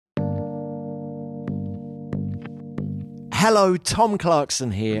Hello, Tom Clarkson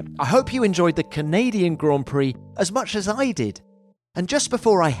here. I hope you enjoyed the Canadian Grand Prix as much as I did. And just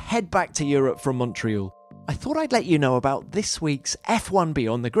before I head back to Europe from Montreal, I thought I'd let you know about this week's F1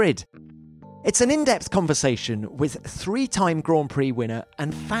 Beyond the Grid. It's an in-depth conversation with three-time Grand Prix winner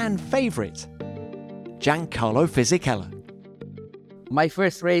and fan favourite, Giancarlo Fisichella. My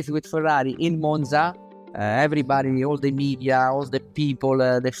first race with Ferrari in Monza, everybody, all the media, all the people,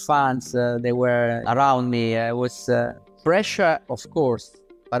 the fans, they were around me. It was pressure, of course,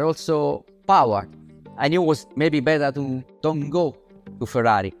 but also power. I knew it was maybe better to don't go to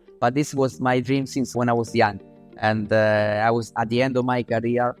Ferrari, but this was my dream since when I was young. And I was at the end of my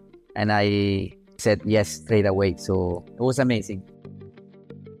career, and I said yes straight away. So it was amazing.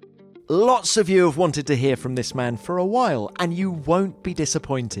 Lots of you have wanted to hear from this man for a while, and you won't be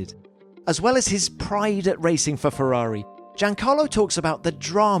disappointed. As well as his pride at racing for Ferrari, Giancarlo talks about the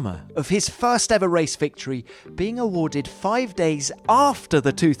drama of his first ever race victory being awarded 5 days after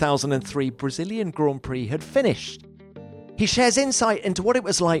the 2003 Brazilian Grand Prix had finished. He shares insight into what it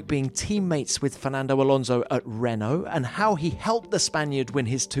was like being teammates with Fernando Alonso at Renault and how he helped the Spaniard win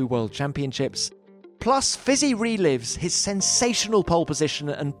his 2 world championships. Plus, Fizzy relives his sensational pole position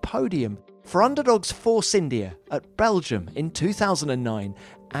and podium for Underdog's Force India at Belgium in 2009,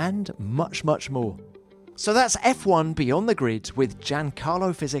 and much, much more. So that's F1 Beyond the Grid with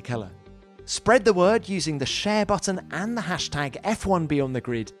Giancarlo Fisichella. Spread the word using the share button and the hashtag F1 Beyond the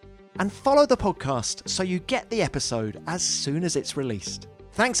Grid, and follow the podcast so you get the episode as soon as it's released.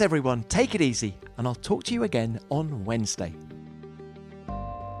 Thanks everyone, take it easy, and I'll talk to you again on Wednesday.